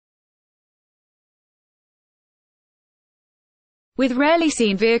With rarely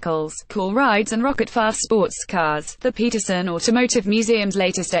seen vehicles, cool rides and rocket-fast sports cars, the Petersen Automotive Museum's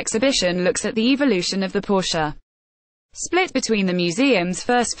latest exhibition looks at the evolution of the Porsche. Split between the museum's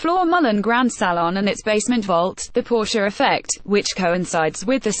first-floor Mullen Grand Salon and its basement vault, the Porsche Effect, which coincides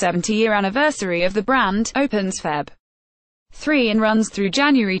with the 70-year anniversary of the brand, opens Feb. 3 and runs through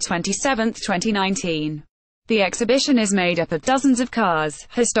January 27, 2019. The exhibition is made up of dozens of cars,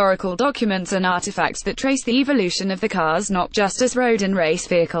 historical documents and artifacts that trace the evolution of the cars not just as road and race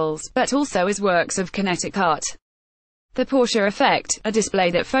vehicles, but also as works of kinetic art. The Porsche Effect, a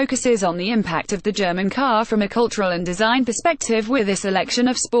display that focuses on the impact of the German car from a cultural and design perspective with a selection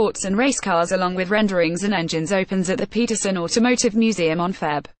of sports and race cars along with renderings and engines, opens at the Petersen Automotive Museum on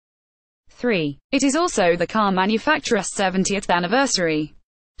Feb. 3. It is also the car manufacturer's 70th anniversary.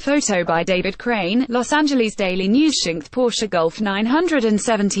 Photo by David Crane, Los Angeles Daily News. Schinkt Porsche Golf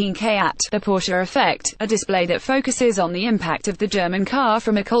 917K at the Porsche Effect, a display that focuses on the impact of the German car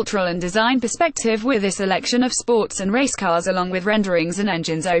from a cultural and design perspective with a selection of sports and race cars along with renderings and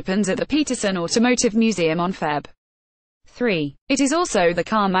engines, opens at the Petersen Automotive Museum on Feb. 3. It is also the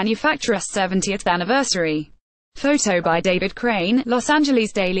car manufacturer's 70th anniversary. Photo by David Crane, Los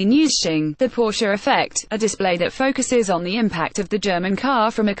Angeles Daily News. Schinkt the Porsche Effect, a display that focuses on the impact of the German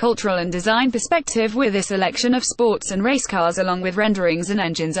car from a cultural and design perspective with a selection of sports and race cars along with renderings and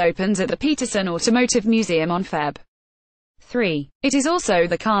engines, opens at the Petersen Automotive Museum on Feb. 3. It is also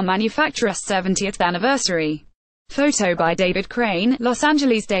the car manufacturer's 70th anniversary. Photo by David Crane, Los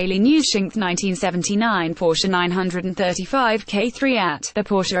Angeles Daily News. Schinkt 1979 Porsche 935K3 at the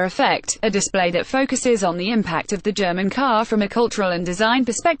Porsche Effect, a display that focuses on the impact of the German car from a cultural and design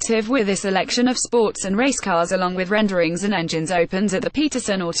perspective with a selection of sports and race cars along with renderings and engines, opens at the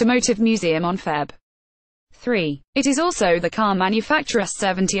Petersen Automotive Museum on Feb. 3. It is also the car manufacturer's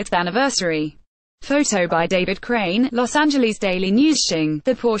 70th anniversary. Photo by David Crane, Los Angeles Daily News. Schinkt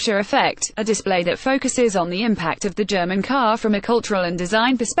the Porsche Effect, a display that focuses on the impact of the German car from a cultural and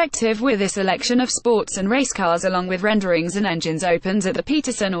design perspective with a selection of sports and race cars along with renderings and engines, opens at the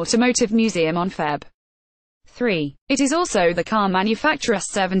Petersen Automotive Museum on Feb. 3. It is also the car manufacturer's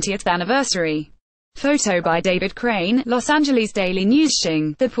 70th anniversary. Photo by David Crane, Los Angeles Daily News.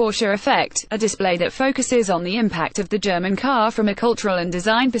 Schinkt the Porsche Effect, a display that focuses on the impact of the German car from a cultural and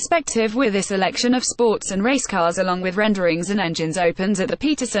design perspective with a selection of sports and race cars along with renderings and engines, opens at the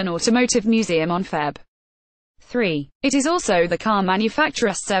Petersen Automotive Museum on Feb. 3. It is also the car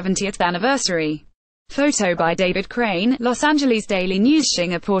manufacturer's 70th anniversary. Photo by David Crane, Los Angeles Daily News.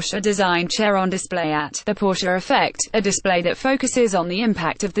 Schinkt a Porsche design chair on display at the Porsche Effect, a display that focuses on the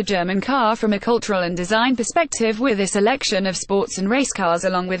impact of the German car from a cultural and design perspective with a selection of sports and race cars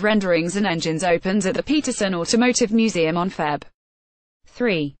along with renderings and engines, opens at the Petersen Automotive Museum on Feb.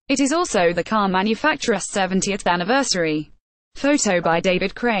 3. It is also the car manufacturer's 70th anniversary. Photo by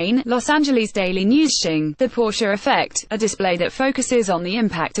David Crane, Los Angeles Daily News. Schinkt the Porsche Effect, a display that focuses on the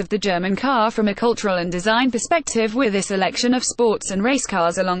impact of the German car from a cultural and design perspective with a selection of sports and race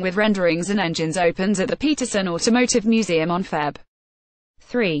cars along with renderings and engines, opens at the Petersen Automotive Museum on Feb.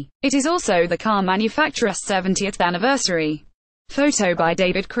 3. It is also the car manufacturer's 70th anniversary. Photo by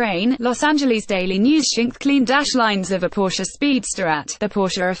David Crane, Los Angeles Daily News. Schinkt clean dash lines of a Porsche Speedster at the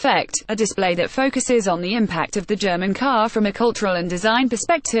Porsche Effect, a display that focuses on the impact of the German car from a cultural and design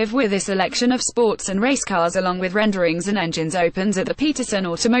perspective with a selection of sports and race cars along with renderings and engines, opens at the Petersen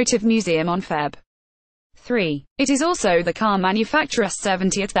Automotive Museum on Feb. 3. It is also the car manufacturer's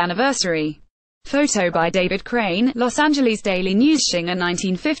 70th anniversary. Photo by David Crane, Los Angeles Daily News. Schinkt a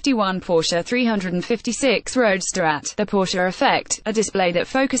 1951 Porsche 356 Roadster at the Porsche Effect, a display that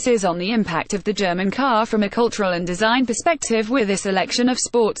focuses on the impact of the German car from a cultural and design perspective with a selection of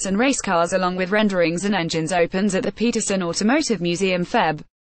sports and race cars along with renderings and engines, opens at the Petersen Automotive Museum Feb.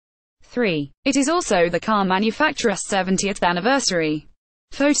 3. It is also the car manufacturer's 70th anniversary.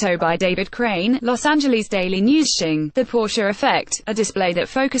 Photo by David Crane, Los Angeles Daily News. Schinkt the Porsche Effect, a display that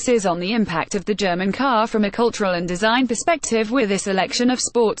focuses on the impact of the German car from a cultural and design perspective with a selection of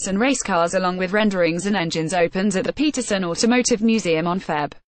sports and race cars along with renderings and engines, opens at the Petersen Automotive Museum on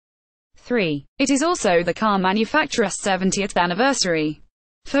Feb. 3. It is also the car manufacturer's 70th anniversary.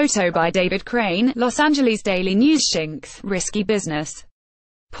 Photo by David Crane, Los Angeles Daily News. Schinkt risky business.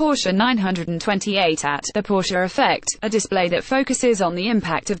 Porsche 928 at the Porsche Effect, a display that focuses on the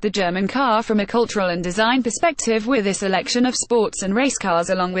impact of the German car from a cultural and design perspective with a selection of sports and race cars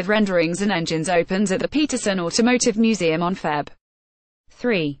along with renderings and engines, opens at the Petersen Automotive Museum on Feb.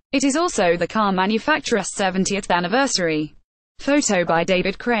 3. It is also the car manufacturer's 70th anniversary. Photo by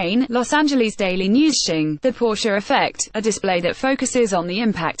David Crane, Los Angeles Daily News. Xing, The Porsche Effect, a display that focuses on the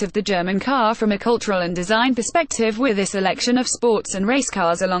impact of the German car from a cultural and design perspective with a selection of sports and race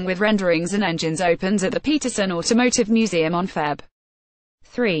cars along with renderings and engines, opens at the Petersen Automotive Museum on Feb.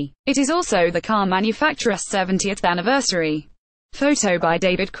 3. It is also the car manufacturer's 70th anniversary. Photo by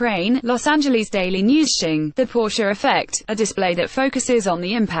David Crane, Los Angeles Daily News. Xing, The Porsche Effect, a display that focuses on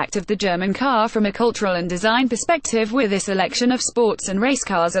the impact of the German car from a cultural and design perspective with a selection of sports and race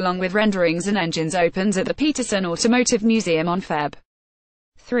cars along with renderings and engines, opens at the Petersen Automotive Museum on Feb.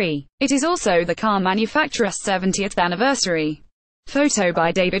 3. It is also the car manufacturer's 70th anniversary. Photo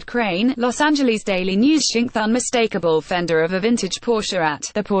by David Crane, Los Angeles Daily News. Xing, The unmistakable fender of a vintage Porsche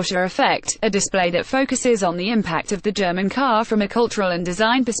at the Porsche Effect, a display that focuses on the impact of the German car from a cultural and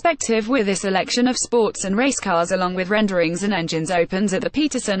design perspective with a selection of sports and race cars along with renderings and engines, opens at the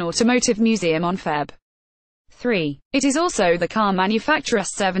Petersen Automotive Museum on Feb. 3. It is also the car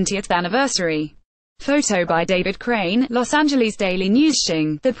manufacturer's 70th anniversary. Photo by David Crane, Los Angeles Daily News.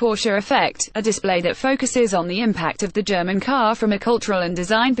 Xing, The Porsche Effect, a display that focuses on the impact of the German car from a cultural and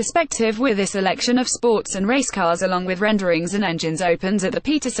design perspective with a selection of sports and race cars along with renderings and engines, opens at the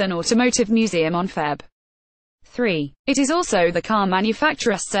Petersen Automotive Museum on Feb. 3. It is also the car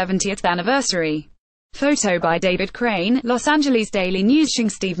manufacturer's 70th anniversary. Photo by David Crane, Los Angeles Daily News. Xing,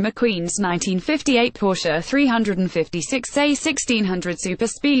 Steve McQueen's 1958 Porsche 356A 1600 Super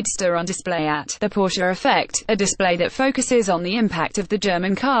Speedster on display at the Porsche Effect, a display that focuses on the impact of the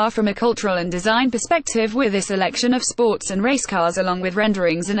German car from a cultural and design perspective with a selection of sports and race cars along with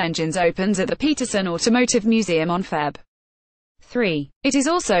renderings and engines, opens at the Petersen Automotive Museum on Feb. 3. It is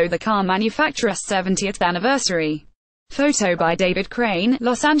also the car manufacturer's 70th anniversary. Photo by David Crane,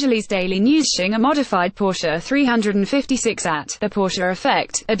 Los Angeles Daily News. Xing, a modified Porsche 356 at the Porsche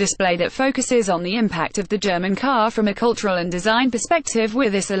Effect, a display that focuses on the impact of the German car from a cultural and design perspective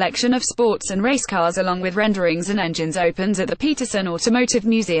with a selection of sports and race cars along with renderings and engines, opens at the Petersen Automotive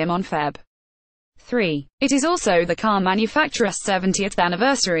Museum on Feb. 3. It is also the car manufacturer's 70th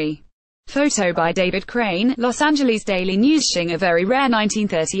anniversary. Photo by David Crane, Los Angeles Daily News. Xing, a very rare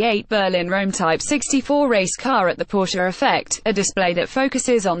 1938 Berlin-Rome Type 64 race car at the Porsche Effect, a display that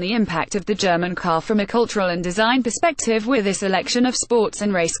focuses on the impact of the German car from a cultural and design perspective with a selection of sports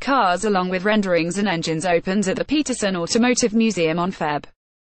and race cars along with renderings and engines, opens at the Petersen Automotive Museum on Feb.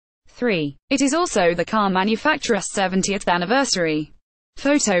 3. It is also the car manufacturer's 70th anniversary.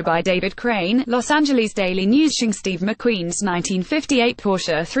 Photo by David Crane, Los Angeles Daily News. Xing, Steve McQueen's 1958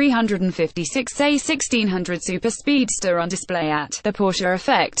 Porsche 356A 1600 Super Speedster on display at the Porsche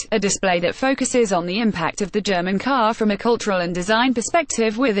Effect, a display that focuses on the impact of the German car from a cultural and design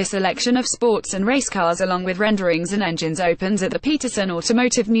perspective with a selection of sports and race cars along with renderings and engines, opens at the Petersen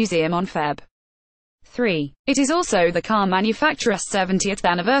Automotive Museum on Feb. 3. It is also the car manufacturer's 70th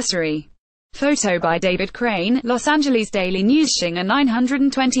anniversary. Photo by David Crane, Los Angeles Daily News. Xing, a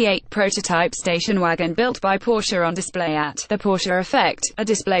 928 prototype station wagon built by Porsche on display at the Porsche Effect, a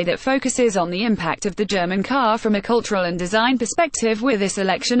display that focuses on the impact of the German car from a cultural and design perspective with a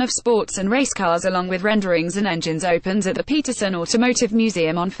selection of sports and race cars along with renderings and engines, opens at the Petersen Automotive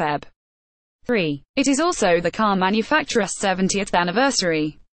Museum on Feb. 3. It is also the car manufacturer's 70th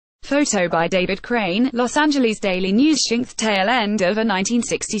anniversary. Photo by David Crane, Los Angeles Daily News. Xing, the tail end of a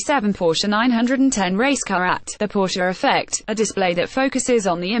 1967 Porsche 910 race car at the Porsche Effect, a display that focuses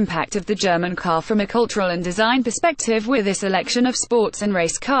on the impact of the German car from a cultural and design perspective with a selection of sports and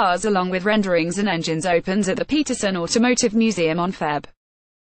race cars along with renderings and engines, opens at the Petersen Automotive Museum on Feb.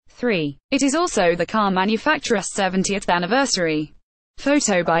 3. It is also the car manufacturer's 70th anniversary.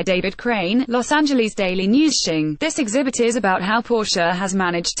 Photo by David Crane, Los Angeles Daily News. Xing, this exhibit is about how Porsche has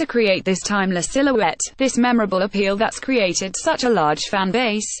managed to create this timeless silhouette, this memorable appeal that's created such a large fan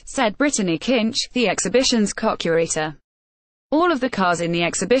base, said Brittany Kinch, the exhibition's co-curator. All of the cars in the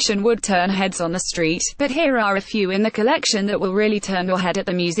exhibition would turn heads on the street, but here are a few in the collection that will really turn your head at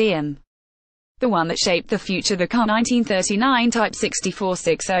the museum. The one that shaped the future, the car 1939 Type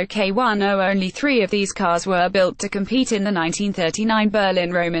 6460K10. Only 3 of these cars were built to compete in the 1939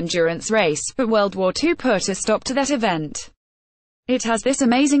 Berlin-Rome endurance race, but World War II put a stop to that event. It has this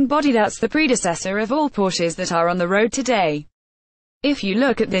amazing body that's the predecessor of all Porsches that are on the road today. If you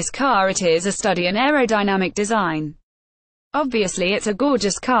look at this car, it is a study in aerodynamic design. Obviously it's a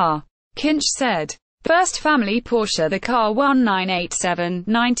gorgeous car, Kinch said. First family Porsche, the car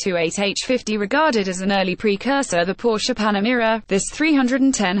 1987-928H50, regarded as an early precursor, the Porsche Panamera. This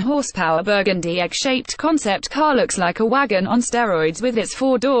 310 horsepower burgundy egg-shaped concept car looks like a wagon on steroids with its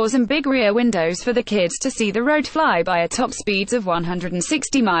 4 doors and big rear windows for the kids to see the road fly by at top speeds of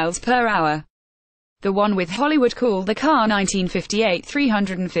 160 miles per hour. The one with Hollywood Cool, the car 1958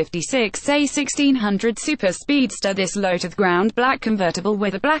 356 A 1600 Super Speedster. This low-to-the-ground black convertible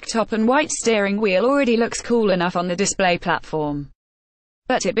with a black top and white steering wheel already looks cool enough on the display platform.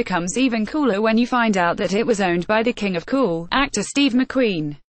 But it becomes even cooler when you find out that it was owned by the king of cool, actor Steve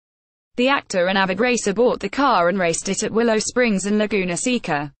McQueen. The actor and avid racer bought the car and raced it at Willow Springs and Laguna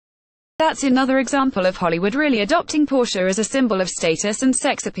Seca. That's another example of Hollywood really adopting Porsche as a symbol of status and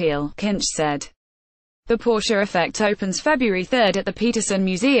sex appeal, Kinch said. The Porsche Effect opens February 3 at the Petersen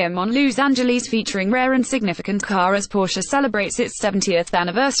Museum on Los Angeles, featuring rare and significant car as Porsche celebrates its 70th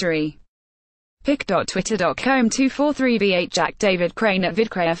anniversary. Pic.twitter.com 243V8 Jack David Crane at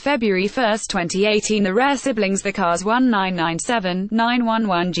VidCrea February 1, 2018. The rare siblings, the car's 1997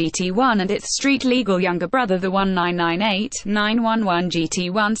 911 GT1 and its street-legal younger brother, the 1998 911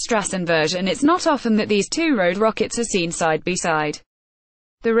 GT1 Strassen version. It's not often that these two road rockets are seen side by side.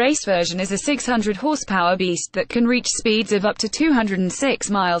 The race version is a 600 horsepower beast that can reach speeds of up to 206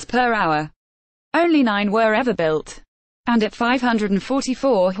 miles per hour. Only 9 were ever built. And at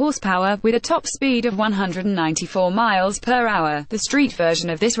 544 horsepower, with a top speed of 194 miles per hour, the street version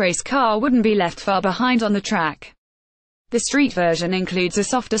of this race car wouldn't be left far behind on the track. The street version includes a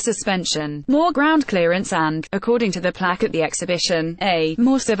softer suspension, more ground clearance and, according to the plaque at the exhibition, a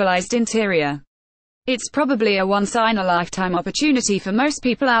more civilized interior. It's probably a once-in-a-lifetime opportunity for most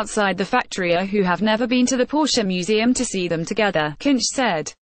people outside the factory or who have never been to the Porsche Museum to see them together, Kinch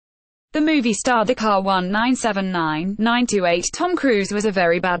said. The movie starred the car 1979 928. Tom Cruise was a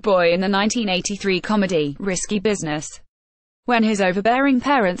very bad boy in the 1983 comedy, Risky Business. When his overbearing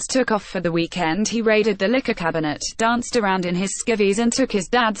parents took off for the weekend, he raided the liquor cabinet, danced around in his skivvies and took his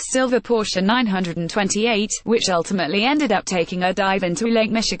dad's silver Porsche 928, which ultimately ended up taking a dive into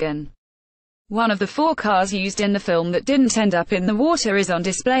Lake Michigan. One of the 4 cars used in the film that didn't end up in the water is on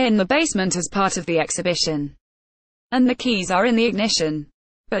display in the basement as part of the exhibition. And the keys are in the ignition.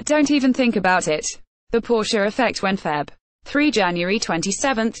 But don't even think about it. The Porsche Effect when Feb. 3 January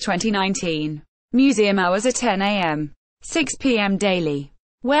 27, 2019. Museum hours are 10 a.m. 6 p.m. daily.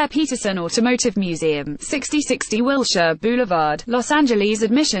 Where Petersen Automotive Museum, 6060 Wilshire Boulevard, Los Angeles.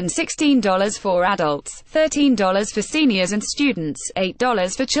 Admission $16 for adults, $13 for seniors and students,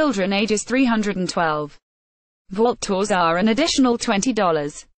 $8 for children ages 312. Vault tours are an additional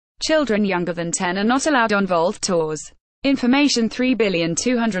 $20. Children younger than 10 are not allowed on vault tours. Information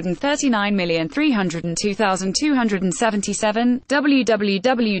 3,239,302,277,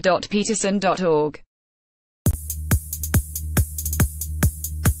 www.petersen.org.